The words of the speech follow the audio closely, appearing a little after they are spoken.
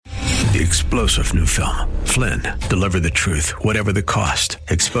The explosive new film, Flynn, deliver the truth, whatever the cost,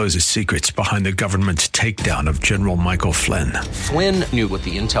 exposes secrets behind the government's takedown of General Michael Flynn. Flynn knew what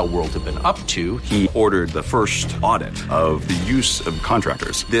the intel world had been up to. He ordered the first audit of the use of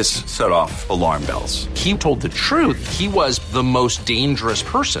contractors. This set off alarm bells. He told the truth. He was the most dangerous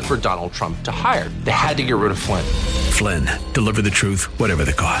person for Donald Trump to hire. They had to get rid of Flynn. Flynn, deliver the truth, whatever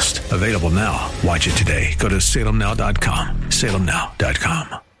the cost. Available now. Watch it today. Go to salemnow.com.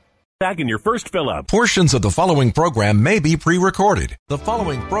 salemnow.com. Back in your first fill-up. Portions of the following program may be pre-recorded. The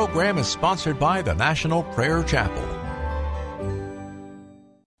following program is sponsored by the National Prayer Chapel.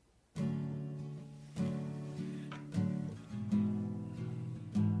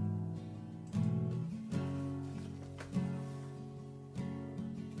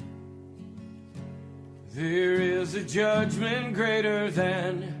 There is a judgment greater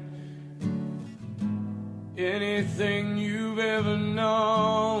than anything you've ever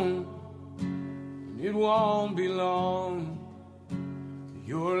known. It won't be long.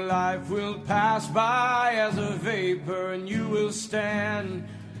 Your life will pass by as a vapor, and you will stand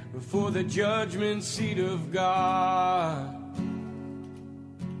before the judgment seat of God.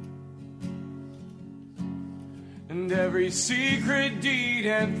 And every secret deed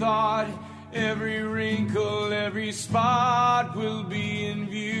and thought, every wrinkle, every spot will be in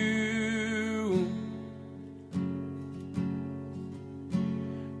view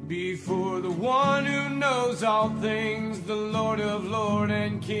before the one who knows all things, the Lord of Lords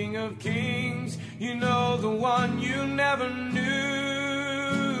and King of Kings. You know, the one you never knew.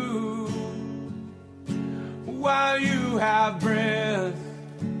 While you have breath,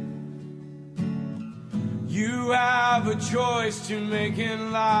 you have a choice to make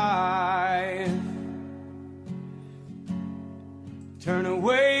in life. Turn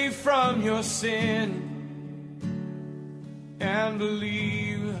away from your sin and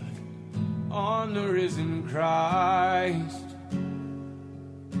believe on the risen Christ.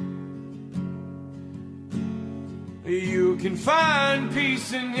 You can find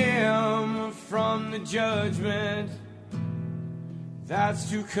peace in Him from the judgment that's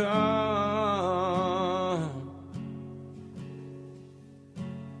to come.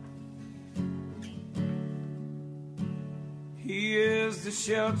 He is the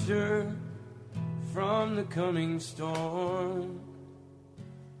shelter from the coming storm.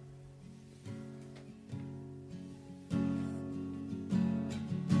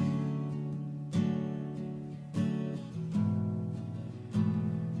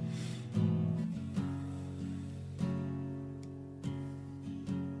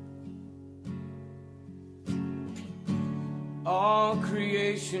 All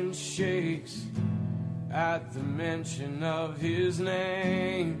creation shakes at the mention of His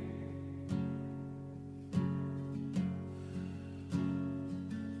name.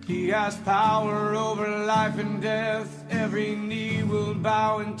 He has power over life and death. Every knee will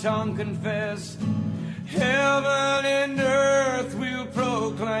bow and tongue confess. Heaven and earth will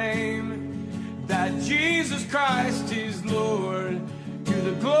proclaim that Jesus Christ is Lord. To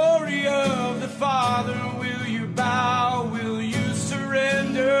the glory of the Father, will you bow? Will you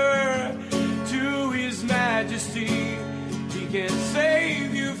surrender to His majesty? He can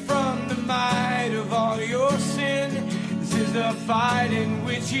save you from the might of all your sin. This is the fight in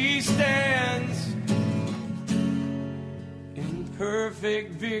which He stands in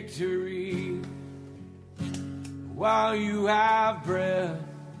perfect victory. While you have breath,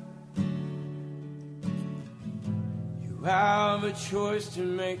 you have a choice to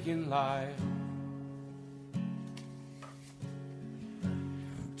make in life.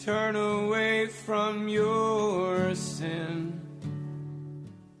 Turn away from your sin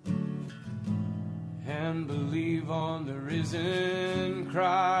and believe on the risen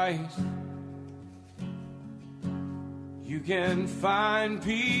Christ. You can find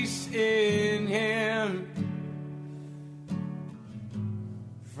peace in Him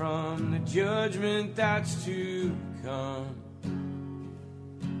from the judgment that's to come.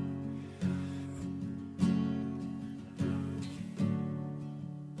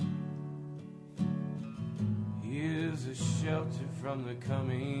 He is a shelter from the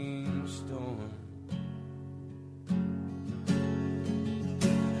coming storm.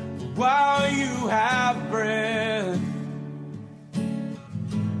 While you have breath,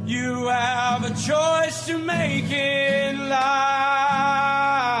 you have a choice to make in life.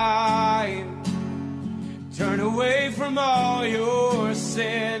 Turn away from all your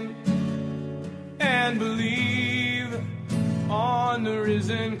sin and believe on the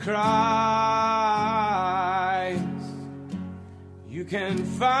risen Christ. You can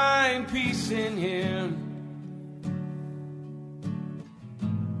find peace in Him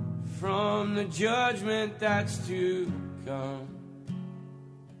from the judgment that's to come.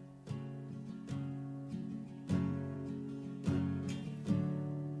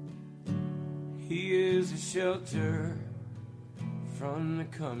 He is a shelter from the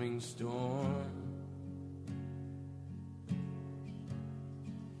coming storm.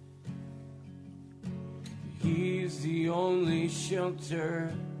 He's the only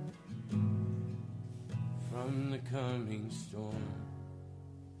shelter from the coming storm.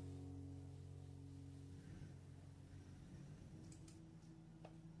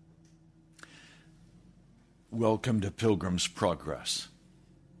 Welcome to Pilgrim's Progress.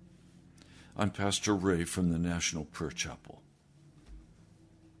 I'm Pastor Ray from the National Prayer Chapel.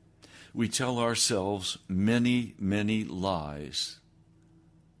 We tell ourselves many, many lies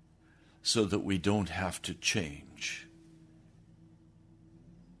so that we don't have to change.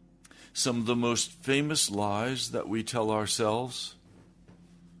 Some of the most famous lies that we tell ourselves: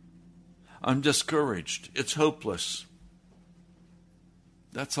 I'm discouraged, it's hopeless.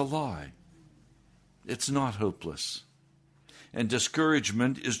 That's a lie. It's not hopeless. And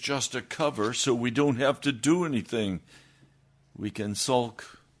discouragement is just a cover so we don't have to do anything. We can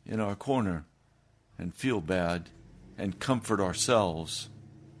sulk in our corner and feel bad and comfort ourselves.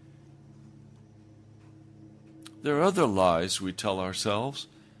 There are other lies we tell ourselves.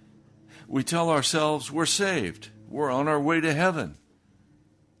 We tell ourselves we're saved, we're on our way to heaven.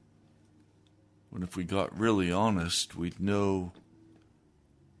 When if we got really honest, we'd know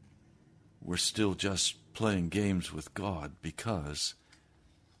we're still just playing games with God because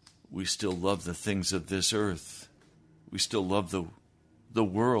we still love the things of this earth. We still love the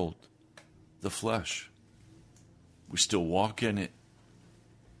world, the flesh. We still walk in it.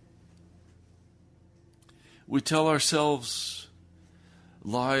 We tell ourselves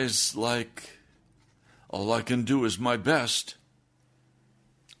lies like, all I can do is my best,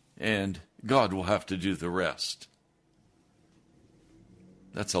 and God will have to do the rest.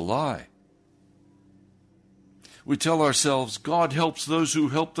 That's a lie. We tell ourselves God helps those who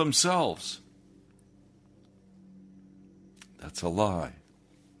help themselves. That's a lie.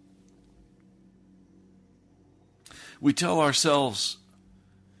 We tell ourselves,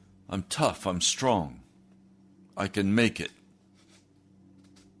 I'm tough, I'm strong, I can make it.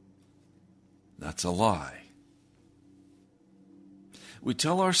 That's a lie. We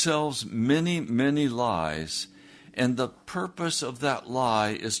tell ourselves many, many lies, and the purpose of that lie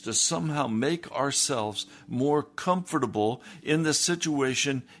is to somehow make ourselves more comfortable in the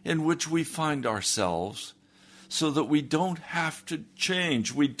situation in which we find ourselves, so that we don't have to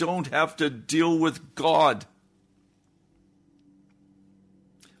change. We don't have to deal with God.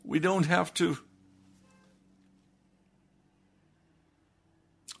 We don't have to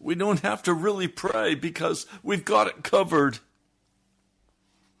really pray because we've got it covered.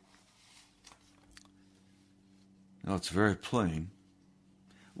 Now, it's very plain.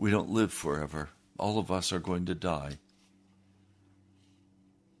 We don't live forever. All of us are going to die.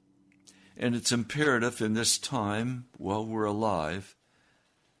 And it's imperative in this time, while we're alive,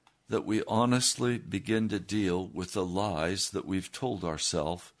 that we honestly begin to deal with the lies that we've told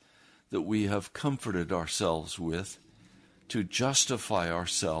ourselves, that we have comforted ourselves with, to justify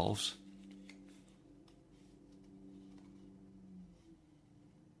ourselves.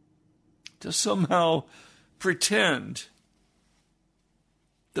 To somehow pretend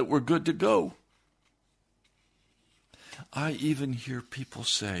that we're good to go. I even hear people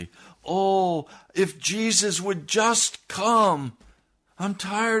say, oh, if Jesus would just come. I'm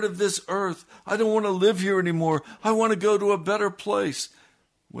tired of this earth. I don't want to live here anymore. I want to go to a better place.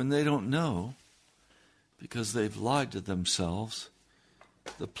 When they don't know, because they've lied to themselves,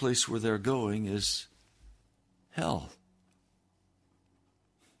 the place where they're going is hell.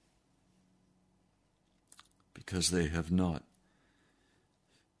 Because they have not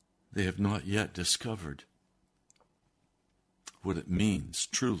yet discovered what it means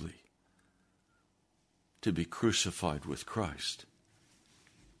truly to be crucified with Christ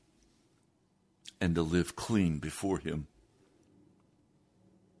and to live clean before Him.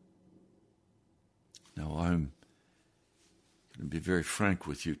 Now, I'm going to be very frank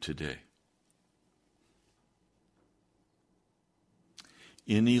with you today.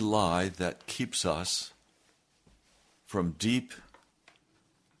 Any lie that keeps us from deep,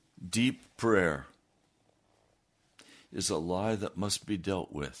 deep prayer is a lie that must be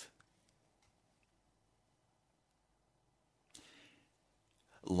dealt with.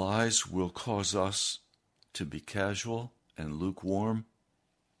 Lies will cause us to be casual and lukewarm.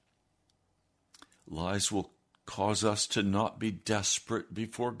 Lies will cause us to not be desperate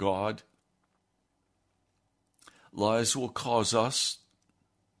before God. Lies will cause us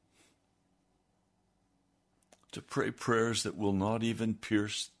to pray prayers that will not even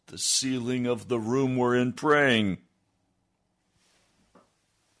pierce the ceiling of the room we're in praying.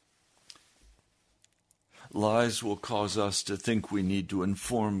 Lies will cause us to think we need to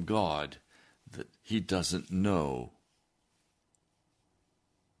inform God that He doesn't know.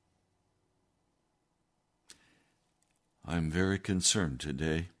 I'm very concerned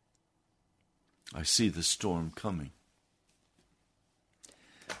today. I see the storm coming.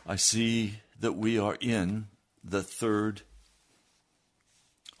 I see that we are in the third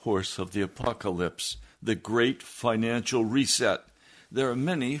horse of the apocalypse, the great financial reset. There are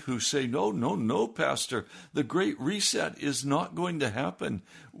many who say, no, Pastor, the great reset is not going to happen.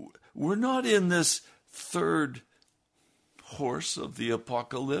 We're not in this third horse of the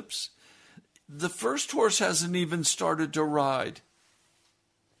apocalypse. The first horse hasn't even started to ride.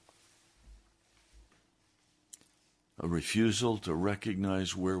 A refusal to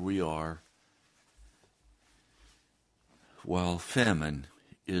recognize where we are while famine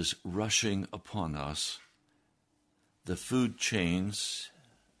is rushing upon us. The food chains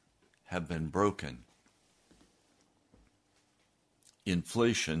have been broken.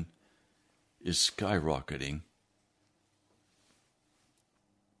 Inflation is skyrocketing.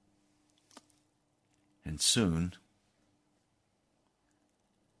 And soon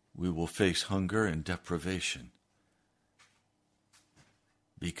we will face hunger and deprivation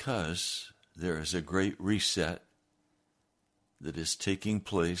because there is a great reset that is taking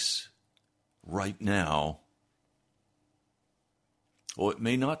place right now. Oh, it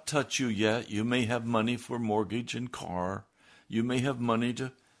may not touch you yet. You may have money for mortgage and car. You may have money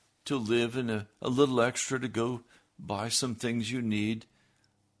to live and a little extra to go buy some things you need.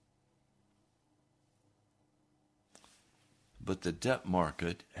 But the debt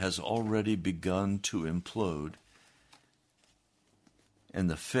market has already begun to implode, and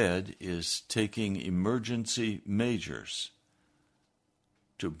the Fed is taking emergency measures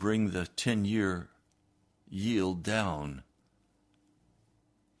to bring the 10-year yield down.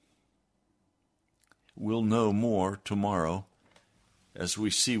 We'll know more tomorrow as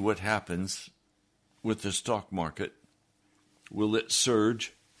we see what happens with the stock market. Will it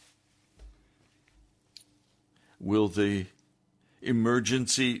surge? Will the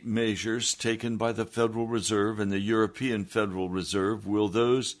emergency measures taken by the Federal Reserve and the European Federal Reserve, will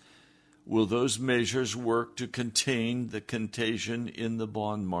those measures work to contain the contagion in the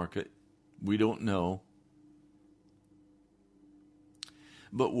bond market? We don't know.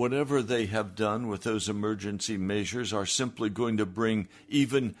 But whatever they have done with those emergency measures are simply going to bring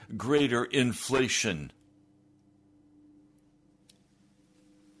even greater inflation.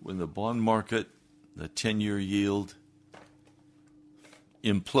 When the bond market, the 10-year yield,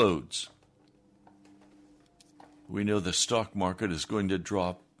 implodes, we know the stock market is going to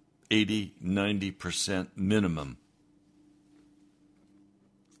drop 80-90% minimum.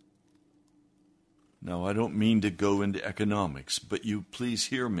 Now, I don't mean to go into economics, but you please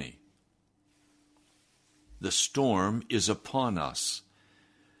hear me. The storm is upon us.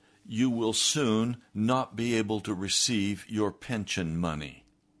 You will soon not be able to receive your pension money.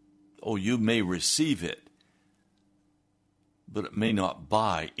 Oh, you may receive it, but it may not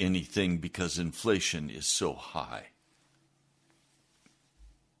buy anything because inflation is so high.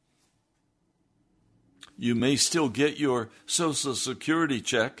 You may still get your Social Security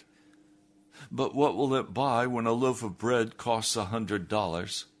check, but what will it buy when a loaf of bread costs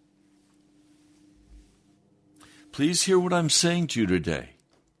 $100? Please hear what I'm saying to you today.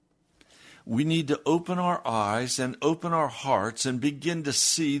 We need to open our eyes and open our hearts and begin to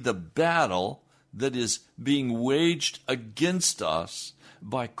see the battle that is being waged against us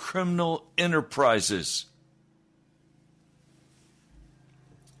by criminal enterprises.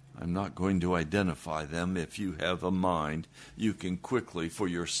 I'm not going to identify them. If you have a mind, you can quickly for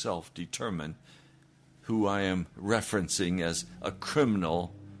yourself determine who I am referencing as a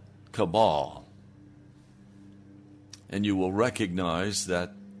criminal cabal. And you will recognize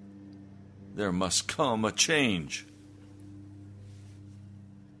that there must come a change.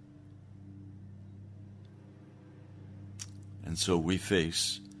 And so we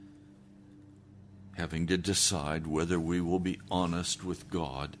face having to decide whether we will be honest with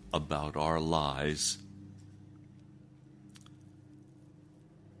God about our lies,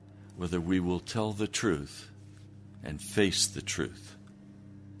 whether we will tell the truth and face the truth.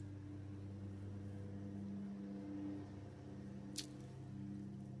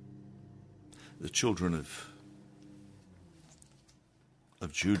 The children of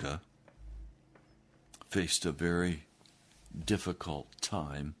Judah faced a very difficult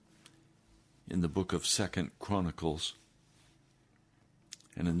time in the book of 2 Chronicles.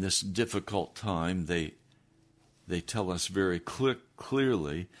 And in this difficult time, they They tell us very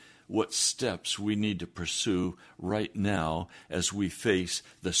clearly what steps we need to pursue right now as we face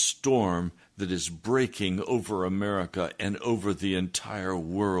the storm that is breaking over America and over the entire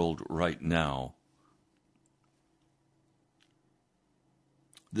world right now.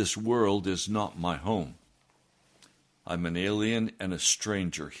 This world is not my home. I'm an alien and a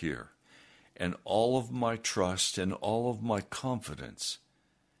stranger here, and all of my trust and all of my confidence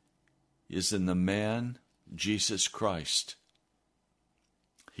is in the man, Jesus Christ.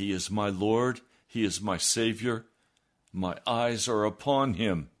 He is my Lord. He is my Savior. My eyes are upon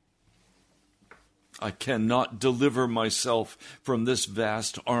him. I cannot deliver myself from this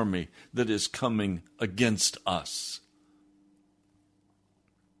vast army that is coming against us.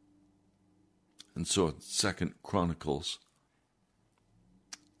 And so in 2 Chronicles,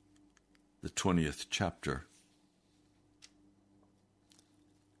 the 20th chapter,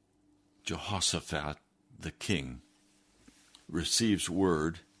 Jehoshaphat, the king, receives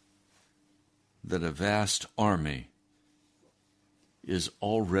word that a vast army is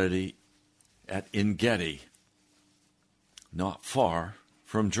already at En-Gedi, not far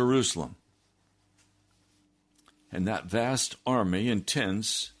from Jerusalem. And that vast army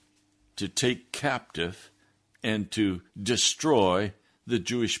intends to take captive and to destroy the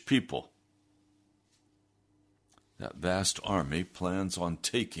Jewish people. That vast army plans on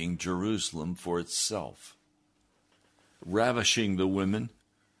taking Jerusalem for itself, ravishing the women,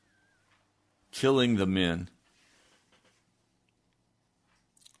 killing the men.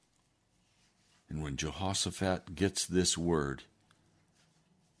 And when Jehoshaphat gets this word,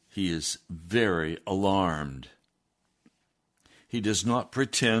 he is very alarmed. He does not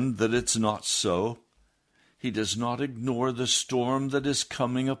pretend that it's not so. He does not ignore the storm that is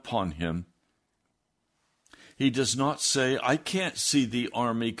coming upon him. He does not say, I can't see the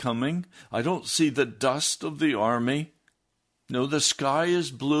army coming. I don't see the dust of the army. No, the sky is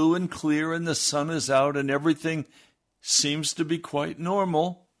blue and clear and the sun is out and everything seems to be quite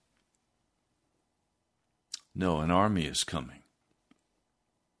normal. No, an army is coming.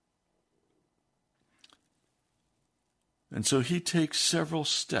 And so he takes several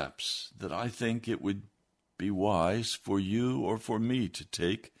steps that I think it would be wise for you or for me to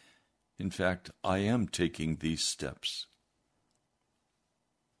take. In fact, I am taking these steps.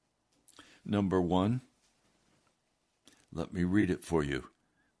 Number 1, let me read it for you.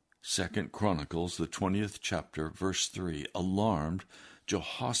 2 Chronicles, the 20th chapter, verse 3. Alarmed,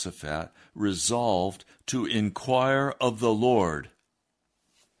 Jehoshaphat resolved to inquire of the Lord.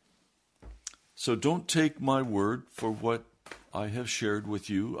 So don't take my word for what I have shared with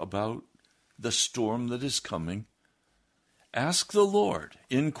you about the storm that is coming. Ask the Lord.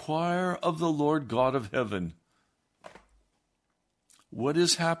 Inquire of the Lord God of heaven. What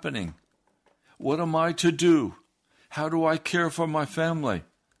is happening? What am I to do? How do I care for my family?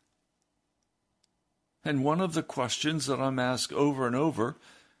 And one of the questions that I'm asked over and over,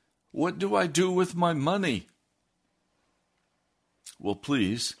 what do I do with my money? Well,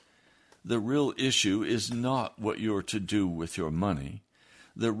 please, the real issue is not what you're to do with your money.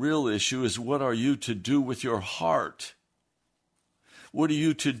 The real issue is what are you to do with your heart? What are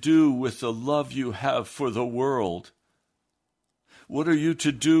you to do with the love you have for the world? What are you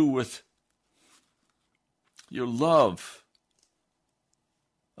to do with your love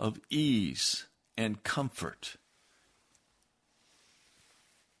of ease and comfort?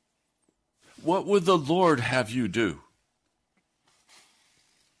 What would the Lord have you do?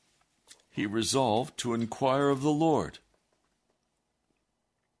 He resolved to inquire of the Lord.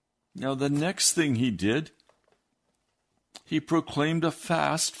 Now, the next thing he did, he proclaimed a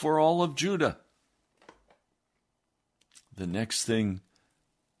fast for all of Judah. The next thing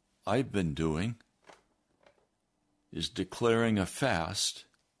I've been doing is declaring a fast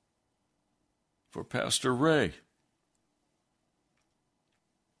for Pastor Ray.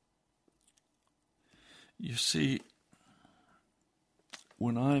 You see,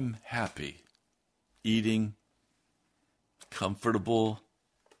 when I'm happy, eating, comfortable,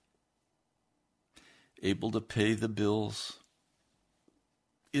 able to pay the bills,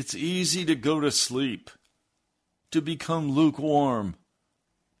 it's easy to go to sleep, to become lukewarm.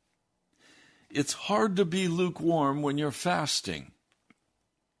 It's hard to be lukewarm when you're fasting.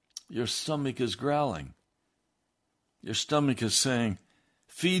 Your stomach is growling. Your stomach is saying,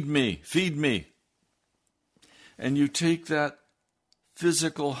 feed me, feed me. And you take that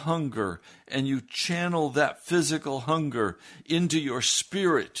physical hunger and you channel that physical hunger into your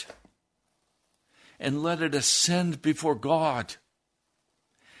spirit and let it ascend before God.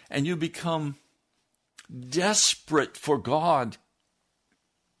 And you become desperate for God.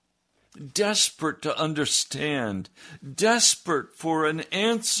 desperate to understand, desperate for an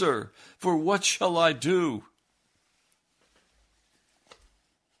answer, for what shall I do?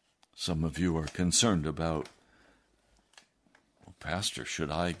 Some of you are concerned about, well, Pastor,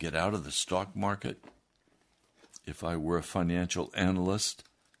 should I get out of the stock market? If I were a financial analyst,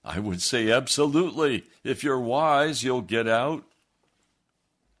 I would say absolutely. If you're wise, you'll get out.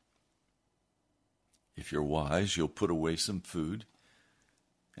 If you're wise, you'll put away some food,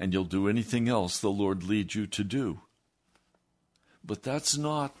 and you'll do anything else the Lord leads you to do. But that's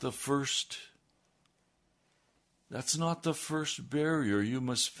not the first barrier you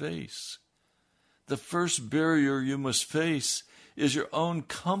must face. The first barrier you must face is your own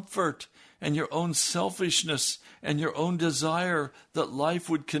comfort and your own selfishness and your own desire that life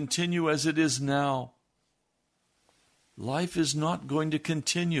would continue as it is now. Life is not going to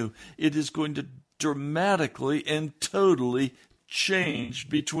continue. It is going to dramatically and totally change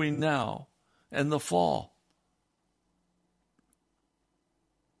between now and the fall.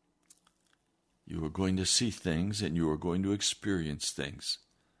 You are going to see things and you are going to experience things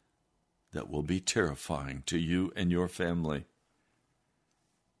that will be terrifying to you and your family.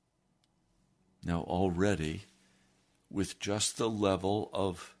 Now, already, with just the level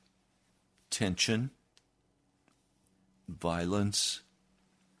of tension, violence,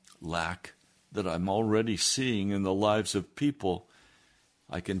 lack that I'm already seeing in the lives of people,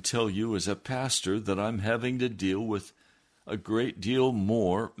 I can tell you as a pastor that I'm having to deal with a great deal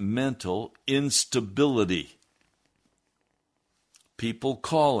more mental instability. People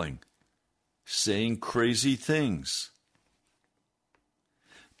calling, saying crazy things.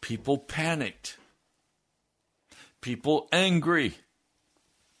 People panicked. People angry.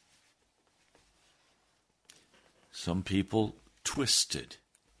 Some people twisted.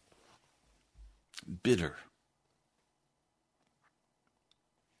 Bitter.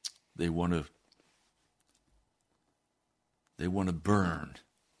 They want to burn.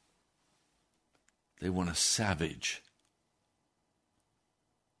 They want to savage.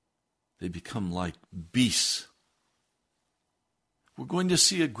 They become like beasts. We're going to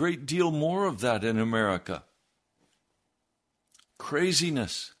see a great deal more of that in America.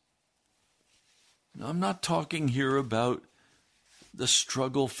 Craziness. Now, I'm not talking here about the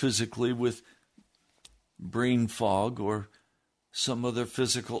struggle physically with brain fog or some other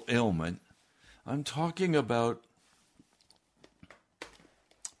physical ailment. I'm talking about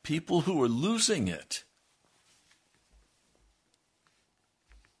people who are losing it.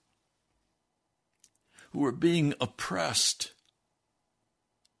 Who are being oppressed.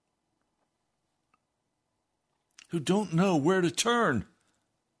 Who don't know where to turn,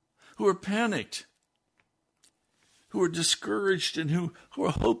 who are panicked, who are discouraged and who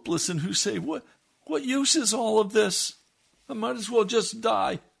are hopeless and who say, what use is all of this? I might as well just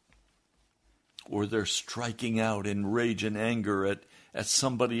die. Or they're striking out in rage and anger at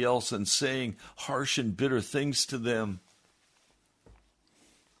somebody else and saying harsh and bitter things to them.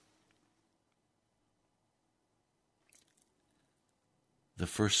 The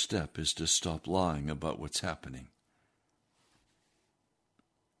first step is to stop lying about what's happening.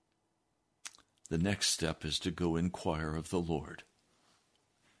 The next step is to go inquire of the Lord.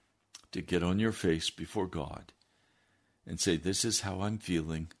 To get on your face before God and say, this is how I'm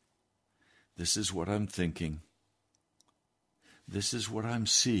feeling. This is what I'm thinking. This is what I'm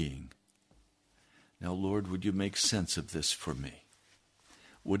seeing. Now, Lord, would you make sense of this for me?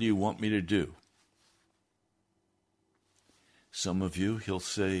 What do you want me to do? Some of you, he'll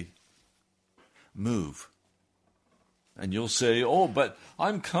say, move. And you'll say, oh, but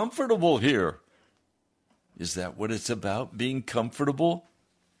I'm comfortable here. Is that what it's about, being comfortable?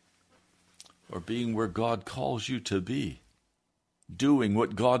 Or being where God calls you to be? Doing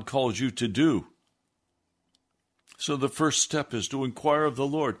what God calls you to do? So the first step is to inquire of the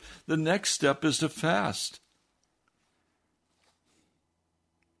Lord. The next step is to fast.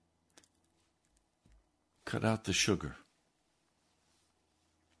 Cut out the sugar.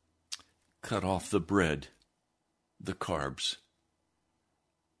 Cut off the bread, the carbs.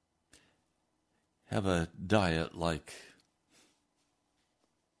 Have a diet like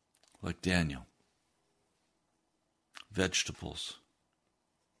Daniel. Vegetables.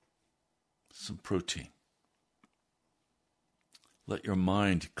 Some protein. Let your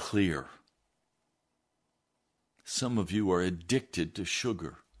mind clear. Some of you are addicted to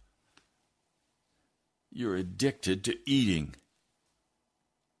sugar. You're addicted to eating.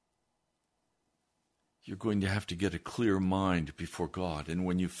 You're going to have to get a clear mind before God. And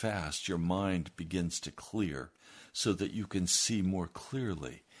when you fast, your mind begins to clear so that you can see more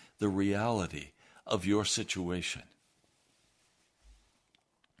clearly the reality of your situation.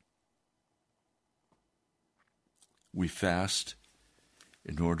 We fast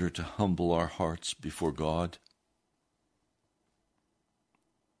in order to humble our hearts before God.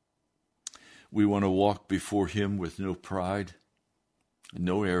 We want to walk before Him with no pride,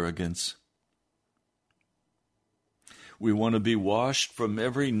 no arrogance. We want to be washed from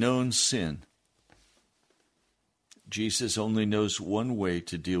every known sin. Jesus only knows one way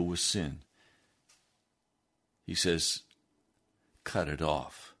to deal with sin. He says, cut it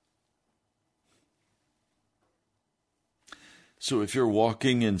off. So if you're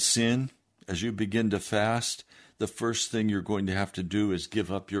walking in sin, as you begin to fast, the first thing you're going to have to do is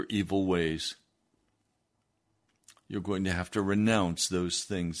give up your evil ways. You're going to have to renounce those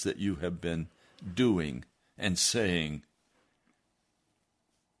things that you have been doing and saying.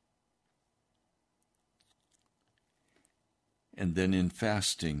 And then in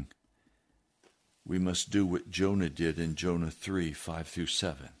fasting, we must do what Jonah did in Jonah 3, 5 through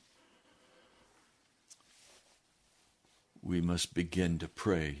 7. We must begin to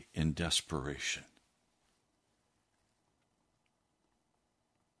pray in desperation.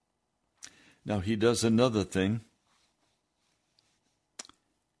 Now he does another thing.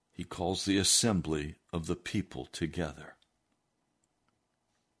 He calls the assembly of the people together.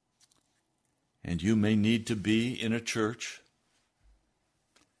 And you may need to be in a church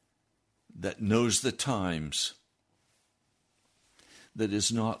that knows the times, that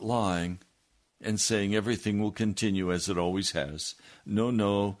is not lying and saying everything will continue as it always has.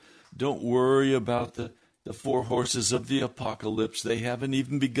 No, don't worry about the four horses of the apocalypse. They haven't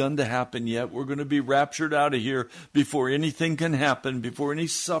even begun to happen yet. We're going to be raptured out of here before anything can happen, before any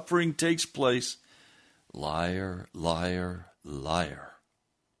suffering takes place. Liar, liar, liar.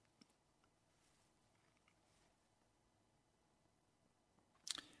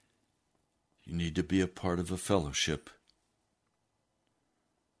 You need to be a part of a fellowship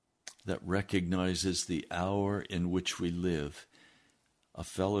that recognizes the hour in which we live, a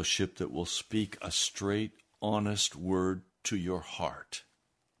fellowship that will speak a straight, honest word to your heart.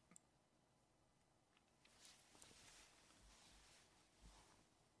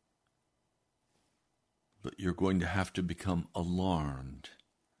 But you're going to have to become alarmed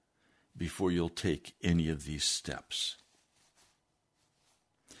before you'll take any of these steps.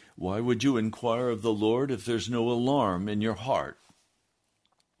 Why would you inquire of the Lord if there's no alarm in your heart?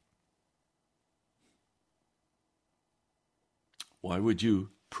 Why would you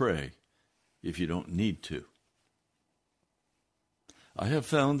pray if you don't need to? I have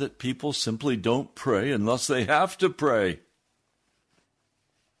found that people simply don't pray unless they have to pray.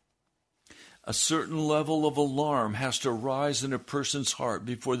 A certain level of alarm has to rise in a person's heart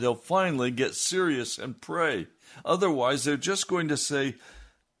before they'll finally get serious and pray. Otherwise, they're just going to say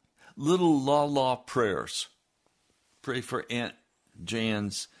little la-la prayers. Pray for Aunt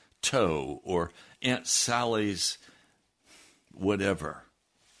Jan's toe or Aunt Sally's whatever.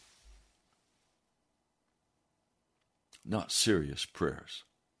 Not serious prayers.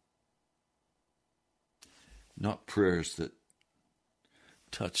 Not prayers that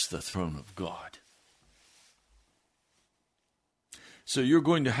touch the throne of God. So you're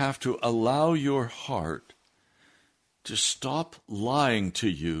going to have to allow your heart to stop lying to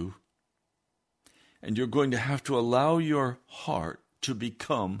you, and you're going to have to allow your heart to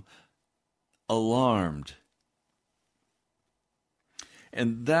become alarmed.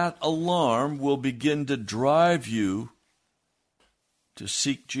 And that alarm will begin to drive you to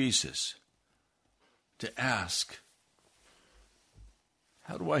seek Jesus, to ask,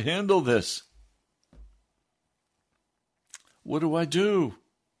 how do I handle this? What do I do?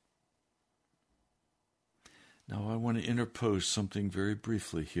 Now I want to interpose something very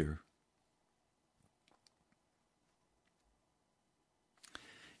briefly here.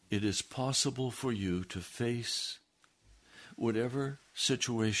 It is possible for you to face whatever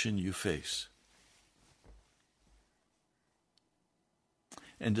situation you face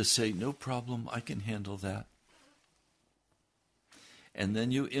and to say, no problem, I can handle that. And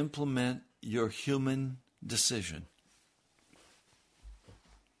then you implement your human decision.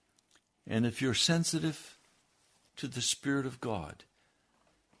 And if you're sensitive to the Spirit of God,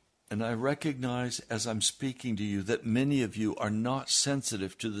 and I recognize as I'm speaking to you that many of you are not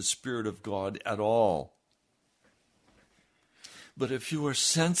sensitive to the Spirit of God at all. But if you are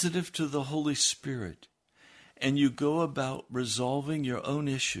sensitive to the Holy Spirit and you go about resolving your own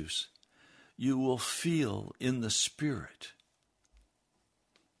issues, you will feel in the Spirit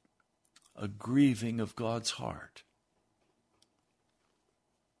a grieving of God's heart.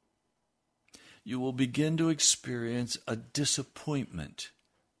 You will begin to experience a disappointment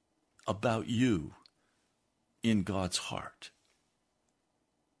about you in God's heart.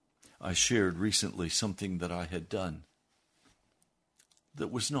 I shared recently something that I had done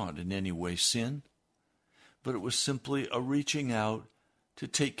that was not in any way sin, but it was simply a reaching out to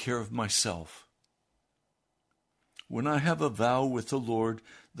take care of myself. When I have a vow with the Lord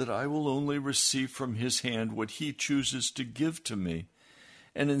that I will only receive from His hand what He chooses to give to me,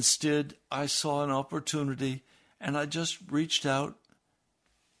 and instead I saw an opportunity and I just reached out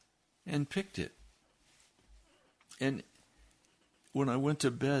and picked it. And when I went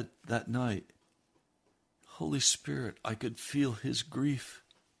to bed that night, Holy Spirit, I could feel His grief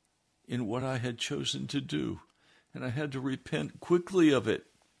in what I had chosen to do, and I had to repent quickly of it.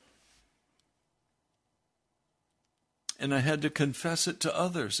 And I had to confess it to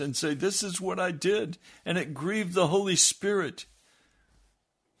others and say, this is what I did, and it grieved the Holy Spirit.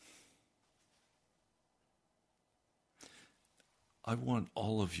 I want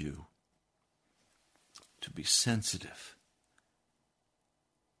all of you to be sensitive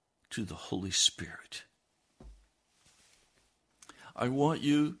to the Holy Spirit. I want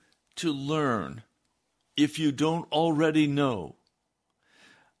you to learn, if you don't already know.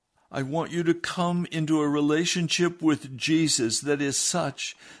 I want you to come into a relationship with Jesus that is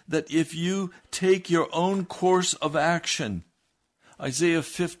such that if you take your own course of action, Isaiah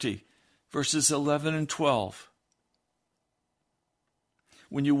 50, verses 11 and 12,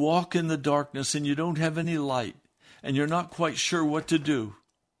 when you walk in the darkness and you don't have any light and you're not quite sure what to do,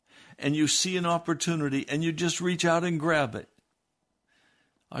 and you see an opportunity and you just reach out and grab it,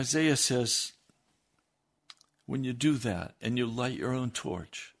 Isaiah says, when you do that and you light your own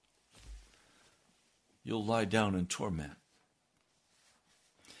torch, you'll lie down in torment.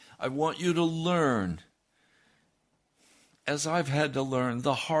 I want you to learn, as I've had to learn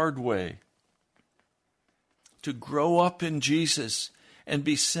the hard way, to grow up in Jesus and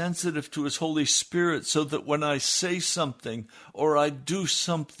be sensitive to His Holy Spirit so that when I say something or I do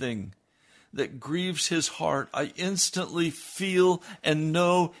something that grieves His heart, I instantly feel and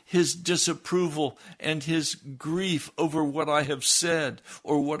know His disapproval and His grief over what I have said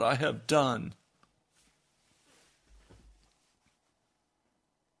or what I have done.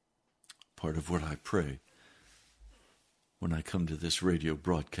 Part of what I pray when I come to this radio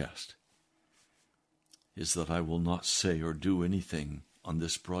broadcast is that I will not say or do anything on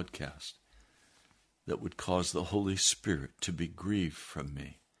this broadcast that would cause the Holy Spirit to be grieved from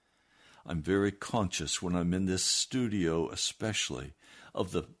me. I'm very conscious when I'm in this studio especially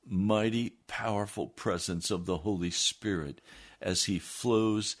of the mighty, powerful presence of the Holy Spirit as He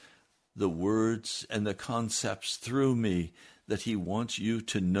flows the words and the concepts through me that He wants you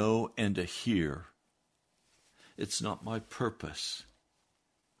to know and to hear. It's not my purpose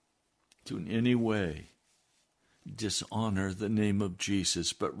to in any way dishonor the name of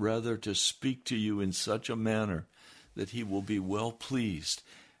Jesus, but rather to speak to you in such a manner that He will be well pleased.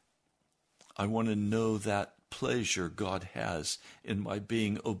 I want to know that pleasure God has in my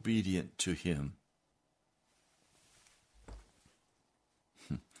being obedient to Him.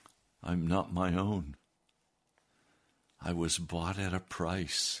 I'm not my own. I was bought at a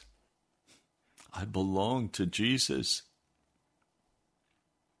price. I belong to Jesus.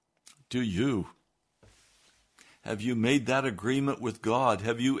 Do you? Have you made that agreement with God?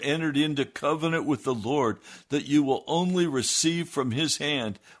 Have you entered into covenant with the Lord that you will only receive from His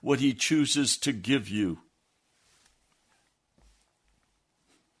hand what He chooses to give you?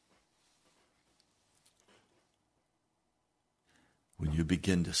 When you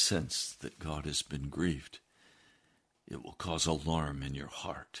begin to sense that God has been grieved, it will cause alarm in your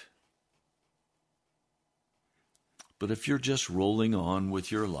heart. But if you're just rolling on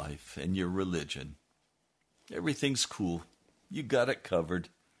with your life and your religion, everything's cool, you got it covered,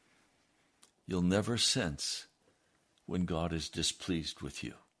 you'll never sense when God is displeased with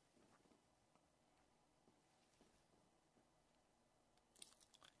you.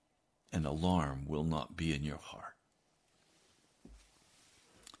 An alarm will not be in your heart.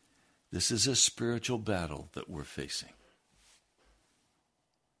 This is a spiritual battle that we're facing.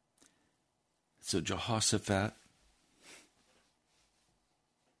 So Jehoshaphat,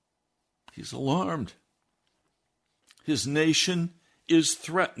 he's alarmed. His nation is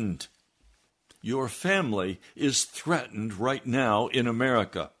threatened. Your family is threatened right now in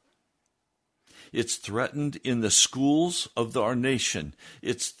America. It's threatened in the schools of our nation.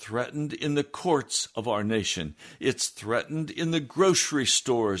 It's threatened in the courts of our nation. It's threatened in the grocery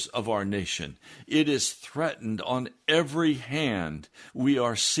stores of our nation. It is threatened on every hand. We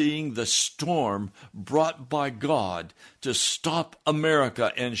are seeing the storm brought by God to stop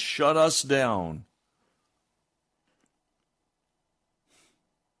America and shut us down.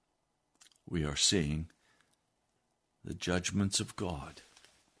 We are seeing the judgments of God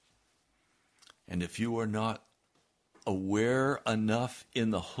And if you are not aware enough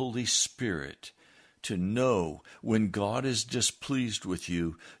in the Holy Spirit to know when God is displeased with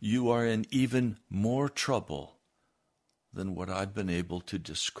you, you are in even more trouble than what I've been able to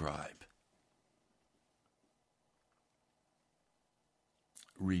describe.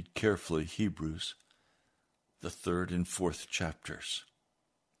 Read carefully Hebrews, the 3rd and 4th chapters.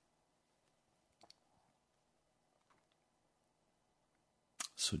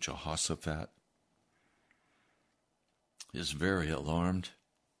 So Jehoshaphat is very alarmed,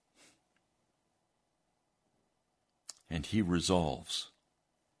 and he resolves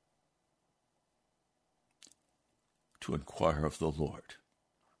to inquire of the Lord.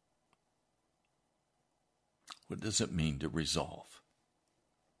 What does it mean to resolve?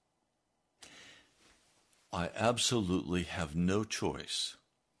 I absolutely have no choice.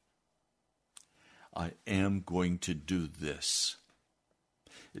 I am going to do this.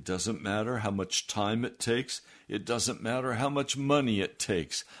 It doesn't matter how much time it takes. It doesn't matter how much money it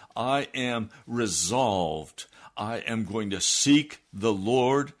takes. I am resolved. I am going to seek the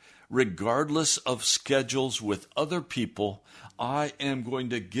Lord regardless of schedules with other people. I am going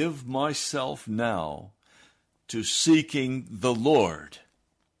to give myself now to seeking the Lord.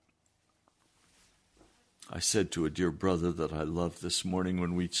 I said to a dear brother that I love this morning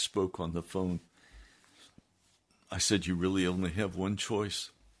when we spoke on the phone, I said, you really only have one choice.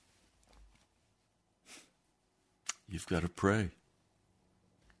 You've got to pray.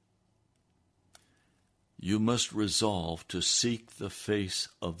 You must resolve to seek the face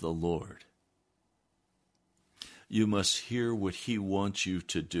of the Lord. You must hear what He wants you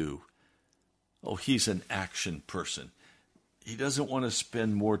to do. Oh, He's an action person. He doesn't want to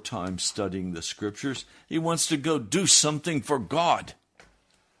spend more time studying the Scriptures. He wants to go do something for God.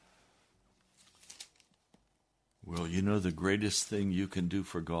 Well, you know the greatest thing you can do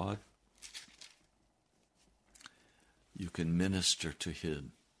for God? You can minister to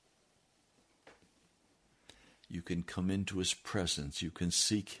Him. You can come into His presence. You can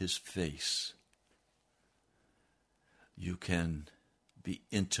seek His face. You can be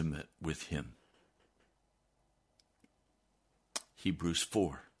intimate with Him. Hebrews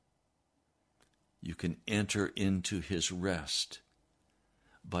 4. You can enter into His rest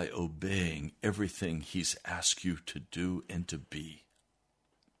by obeying everything He's asked you to do and to be.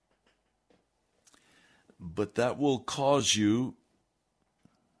 But that will cause you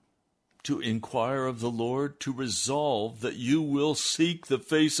to inquire of the Lord, to resolve that you will seek the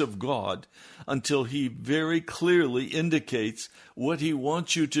face of God until He very clearly indicates what He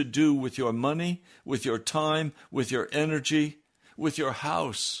wants you to do with your money, with your time, with your energy, with your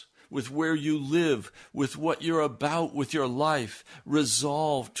house, with where you live, with what you're about with your life.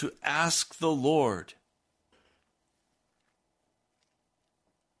 Resolve to ask the Lord.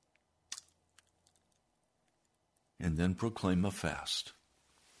 And then proclaim a fast.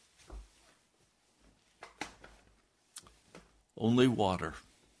 Only water,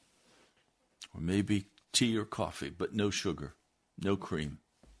 or maybe tea or coffee, but no sugar, no cream.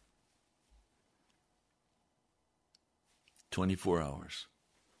 24 hours,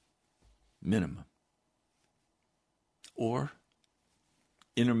 minimum. Or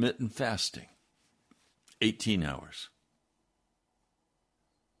intermittent fasting, 18 hours.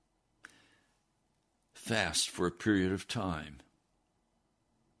 Fast for a period of time.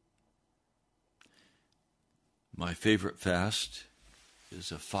 My favorite fast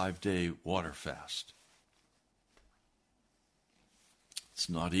is a 5-day water fast. It's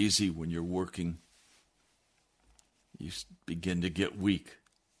not easy when you're working. You begin to get weak.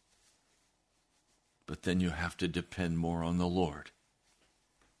 But then you have to depend more on the Lord.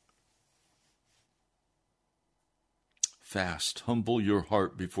 Fast. Humble your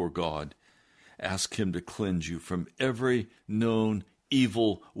heart before God. Ask Him to cleanse you from every known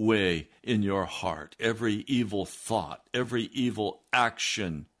evil way in your heart, every evil thought, every evil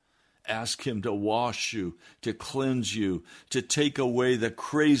action. Ask Him to wash you, to cleanse you, to take away the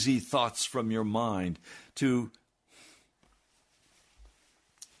crazy thoughts from your mind, to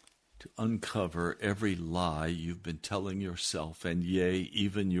uncover every lie you've been telling yourself, and yea,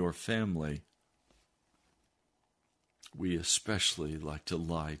 even your family. We especially like to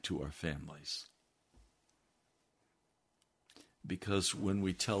lie to our families. Because when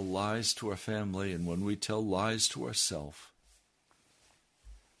we tell lies to our family and when we tell lies to ourselves,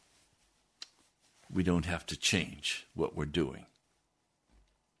 we don't have to change what we're doing.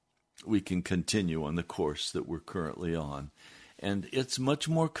 We can continue on the course that we're currently on. And it's much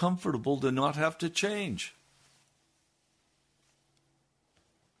more comfortable to not have to change.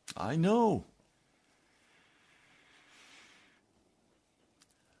 I know.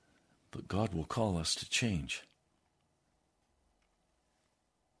 But God will call us to change.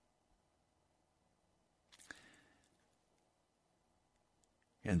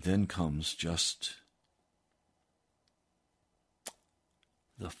 And then comes just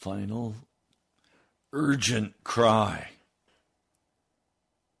the final urgent cry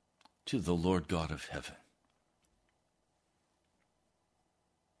to the Lord God of heaven,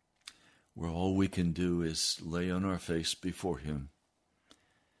 where all we can do is lay on our face before him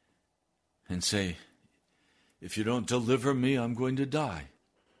and say, if you don't deliver me, I'm going to die.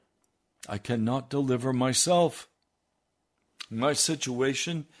 I cannot deliver myself. My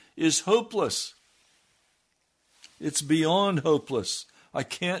situation is hopeless. It's beyond hopeless. I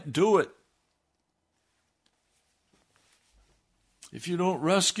can't do it. If you don't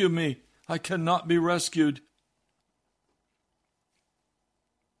rescue me, I cannot be rescued.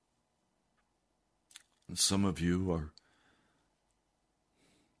 And some of you are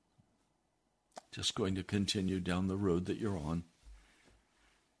just going to continue down the road that you're on.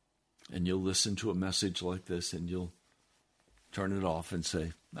 And you'll listen to a message like this and you'll turn it off and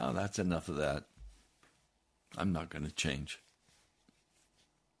say, no, that's enough of that. I'm not going to change.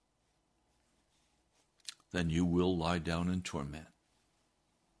 Then you will lie down in torment.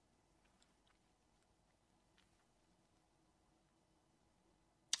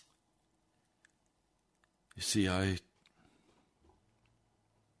 You see, I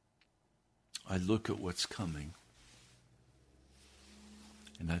look at what's coming,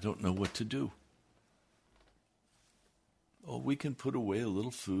 and I don't know what to do. Oh, we can put away a little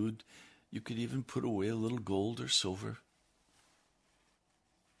food. You could even put away a little gold or silver.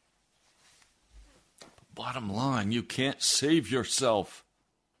 But bottom line, you can't save yourself.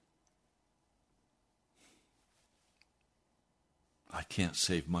 I can't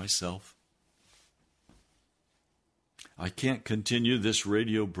save myself. I can't continue this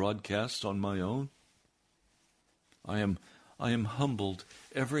radio broadcast on my own. I am humbled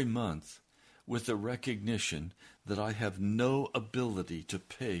every month with the recognition that I have no ability to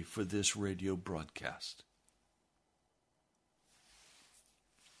pay for this radio broadcast.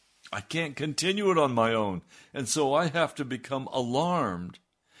 I can't continue it on my own, and so I have to become alarmed,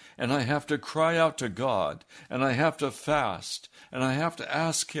 and I have to cry out to God, and I have to fast, and I have to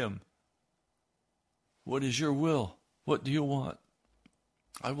ask him, what is your will? What do you want?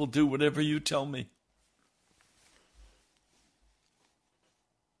 I will do whatever you tell me.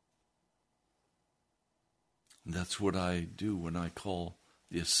 And that's what I do when I call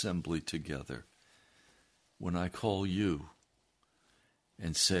the assembly together. When I call you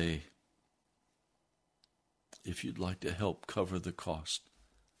and say, if you'd like to help cover the cost,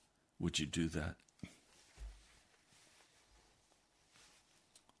 would you do that?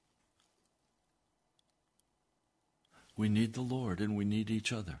 We need the Lord and we need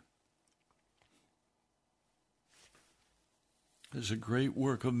each other. There's a great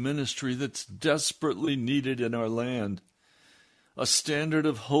work of ministry that's desperately needed in our land. A standard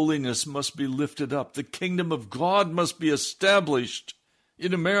of holiness must be lifted up. The kingdom of God must be established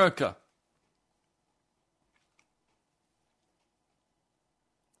in America.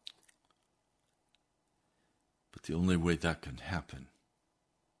 But the only way that can happen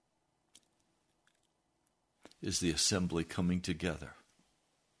is the assembly coming together,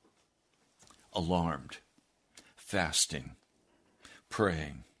 alarmed, fasting,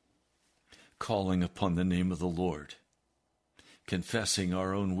 praying, calling upon the name of the Lord, confessing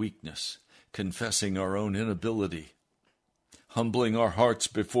our own weakness, confessing our own inability, humbling our hearts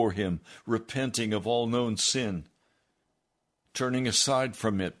before him, repenting of all known sin, turning aside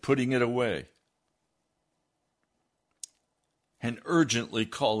from it, putting it away, and urgently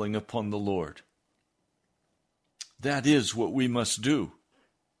calling upon the Lord. That is what we must do.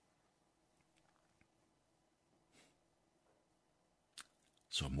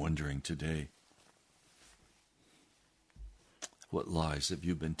 So I'm wondering today, what lies have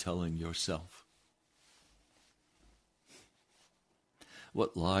you been telling yourself?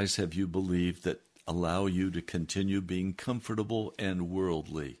 What lies have you believed that allow you to continue being comfortable and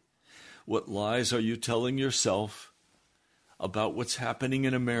worldly? What lies are you telling yourself about what's happening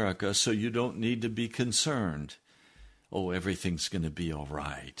in America so you don't need to be concerned? Oh, everything's going to be all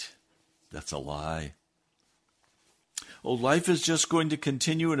right. That's a lie. Oh, life is just going to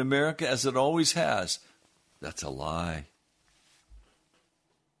continue in America as it always has. That's a lie.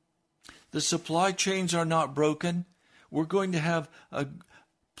 The supply chains are not broken. We're going to have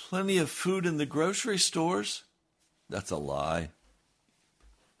plenty of food in the grocery stores. That's a lie.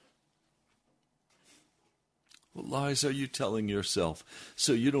 What lies are you telling yourself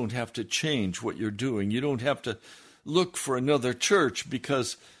so you don't have to change what you're doing? You don't have to look for another church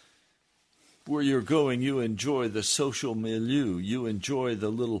because where you're going, you enjoy the social milieu. You enjoy the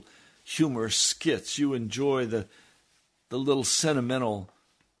little humorous skits. You enjoy the little sentimental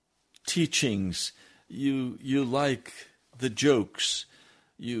teachings. You like the jokes.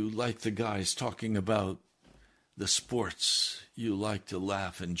 You like the guys talking about the sports. You like to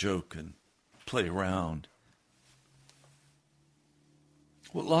laugh and joke and play around.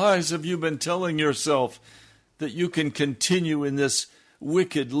 What lies have you been telling yourself that you can continue in this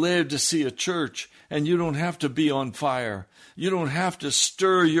wicked Laodicea church and you don't have to be on fire? You don't have to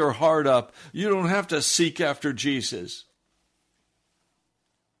stir your heart up. You don't have to seek after Jesus.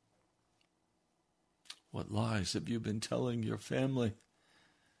 What lies have you been telling your family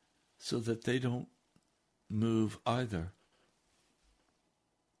so that they don't move either?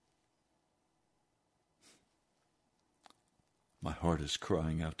 My heart is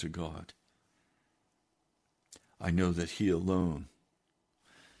crying out to God. I know that He alone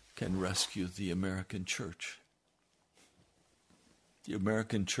can rescue the American church. The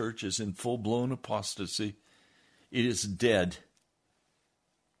American church is in full-blown apostasy. It is dead.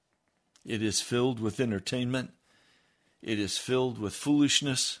 It is filled with entertainment. It is filled with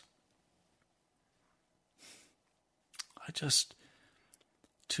foolishness. I just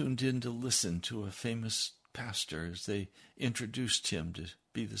tuned in to listen to a famous pastor as they introduced him to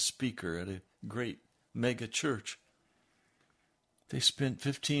be the speaker at a great mega church. They spent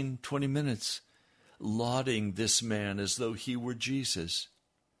 15, 20 minutes lauding this man as though he were Jesus,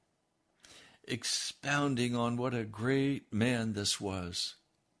 expounding on what a great man this was,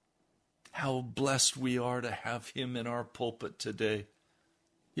 how blessed we are to have him in our pulpit today.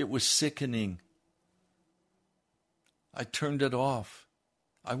 It was sickening. I turned it off.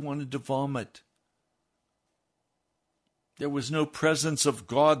 I wanted to vomit. There was no presence of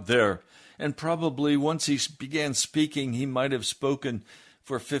God there. And probably once he began speaking, he might have spoken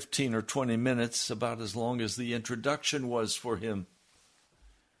for 15 or 20 minutes, about as long as the introduction was for him.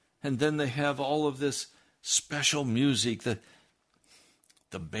 And then they have all of this special music, the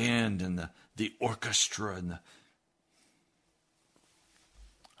band and the orchestra.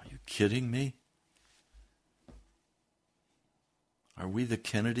 Are you kidding me? Are we the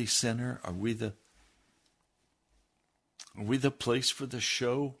Kennedy Center? Are we the place for the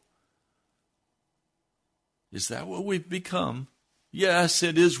show? Is that what we've become? Yes,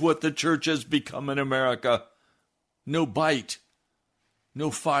 it is what the church has become in America. No bite, no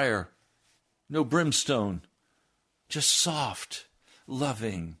fire, no brimstone, just soft,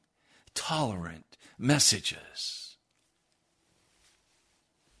 loving, tolerant messages.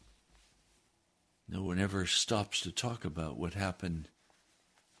 No one ever stops to talk about what happened in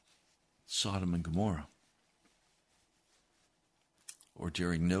Sodom and Gomorrah or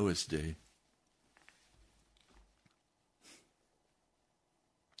during Noah's day.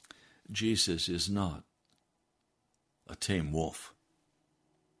 Jesus is not a tame wolf.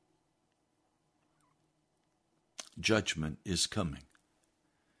 Judgment is coming.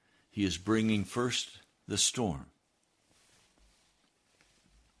 He is bringing first the storm,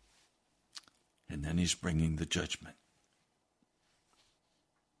 and then he's bringing the judgment.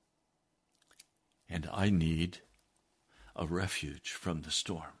 And I need a refuge from the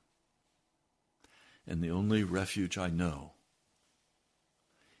storm. And the only refuge I know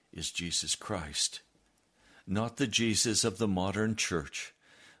is Jesus Christ. Not the Jesus of the modern church,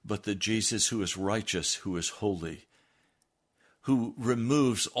 but the Jesus who is righteous, who is holy, who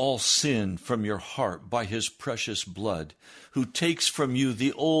removes all sin from your heart by his precious blood, who takes from you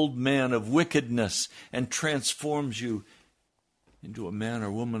the old man of wickedness and transforms you into a man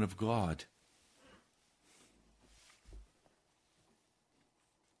or woman of God.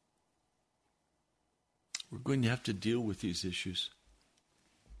 We're going to have to deal with these issues.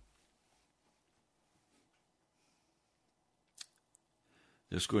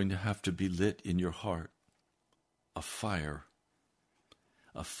 There's going to have to be lit in your heart a fire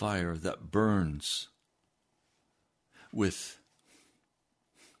that burns with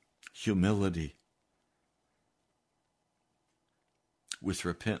humility, with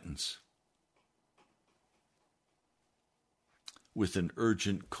repentance, with an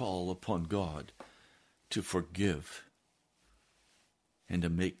urgent call upon God to forgive and to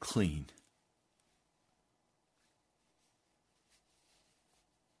make clean.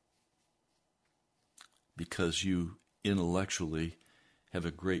 Because you intellectually have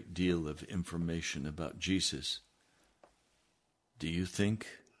a great deal of information about Jesus, do you think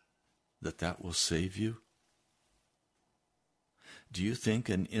that that will save you? Do you think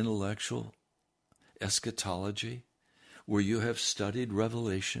an intellectual eschatology, where you have studied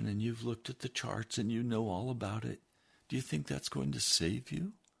Revelation and you've looked at the charts and you know all about it, do you think that's going to save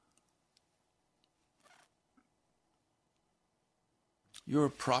you? You're a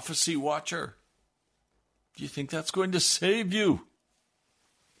prophecy watcher. Do you think that's going to save you?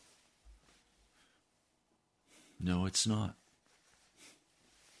 No, it's not.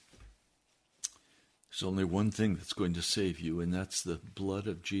 There's only one thing that's going to save you, and that's the blood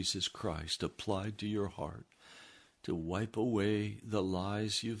of Jesus Christ applied to your heart to wipe away the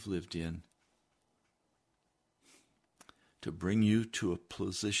lies you've lived in, to bring you to a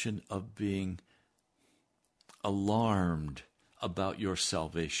position of being alarmed about your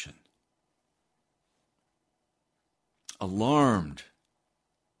salvation, alarmed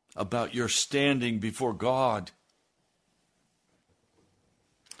about your standing before God,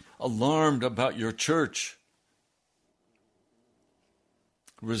 alarmed about your church,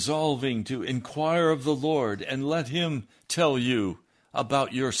 resolving to inquire of the Lord and let Him tell you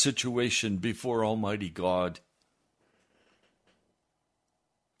about your situation before Almighty God.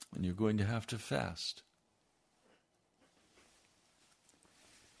 And you're going to have to fast.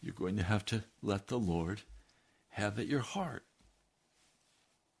 You're going to have to let the Lord have at your heart.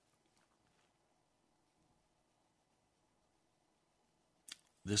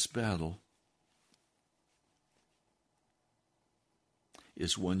 This battle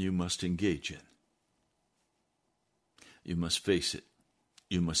is one you must engage in. You must face it.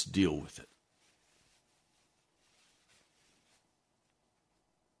 You must deal with it.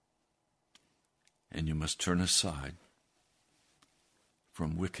 And you must turn aside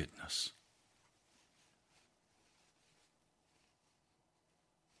from wickedness.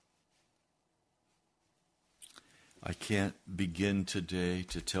 I can't begin today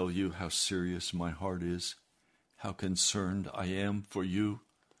to tell you how serious my heart is, how concerned I am for you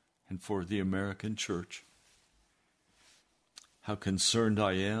and for the American church, how concerned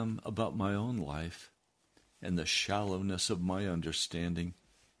I am about my own life and the shallowness of my understanding.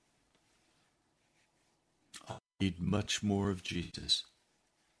 I need much more of Jesus,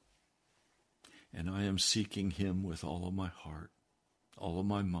 and I am seeking Him with all of my heart, all of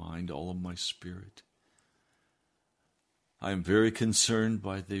my mind, all of my spirit. I am very concerned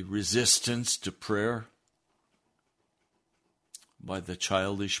by the resistance to prayer, by the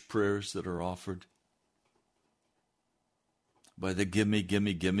childish prayers that are offered, by the gimme,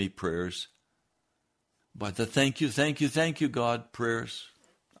 gimme, gimme prayers, by the thank you, God prayers.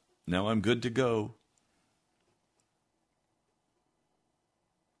 Now I'm good to go.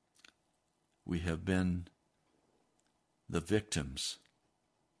 We have been the victims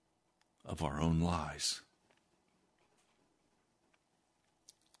of our own lies.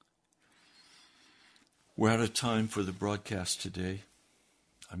 We're out of time for the broadcast today.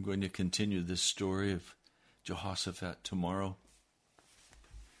 I'm going to continue this story of Jehoshaphat tomorrow.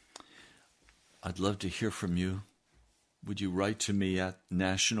 I'd love to hear from you. Would you write to me at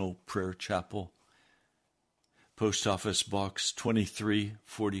National Prayer Chapel, Post Office Box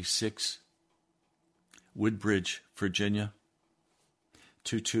 2346, Woodbridge, Virginia,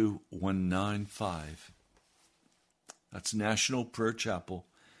 22195. That's National Prayer Chapel,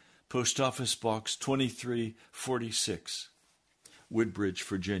 Post Office Box 2346, Woodbridge,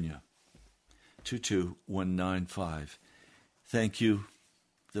 Virginia, 22195. Thank you,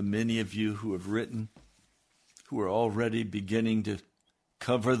 the many of you who have written, who are already beginning to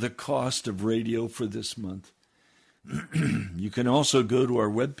cover the cost of radio for this month. You can also go to our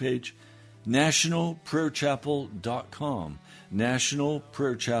webpage, nationalprayerchapel.com,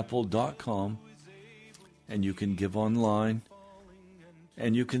 nationalprayerchapel.com, and you can give online.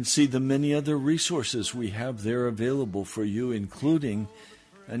 And you can see the many other resources we have there available for you, including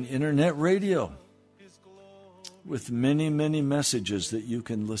an internet radio with many, many messages that you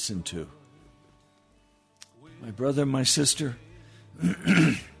can listen to. My brother, my sister,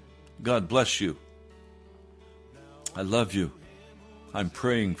 God bless you. I love you. I'm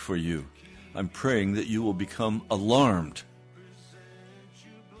praying for you. I'm praying that you will become alarmed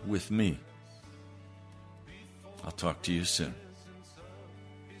with me. I'll talk to you soon.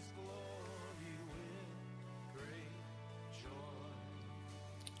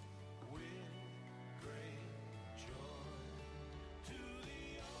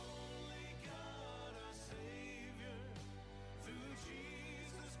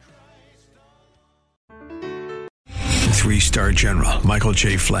 Three-star General Michael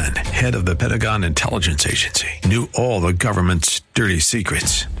J. Flynn, head of the Pentagon Intelligence Agency, knew all the government's dirty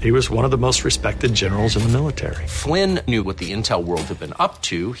secrets. He was one of the most respected generals in the military. Flynn knew what the intel world had been up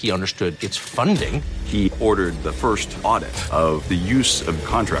to. He understood its funding. He ordered the first audit of the use of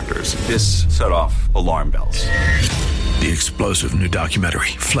contractors. This set off alarm bells. The explosive new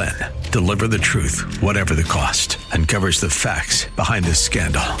documentary, Flynn, deliver the truth, whatever the cost, uncovers the facts behind this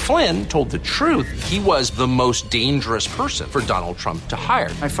scandal. Flynn told the truth. He was the most dangerous person for Donald Trump to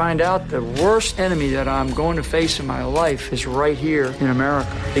hire. I find out the worst enemy that I'm going to face in my life is right here in America.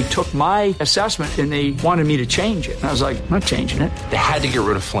 They took my assessment and they wanted me to change it. And I was like, I'm not changing it. They had to get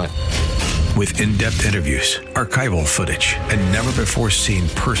rid of Flynn. With in-depth interviews, archival footage, and never-before-seen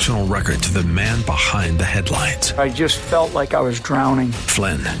personal records of the man behind the headlines. I just felt like I was drowning.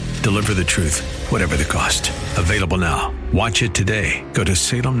 Flynn, deliver the truth, whatever the cost. Available now. Watch it today. Go to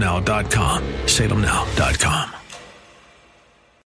salemnow.com. salemnow.com.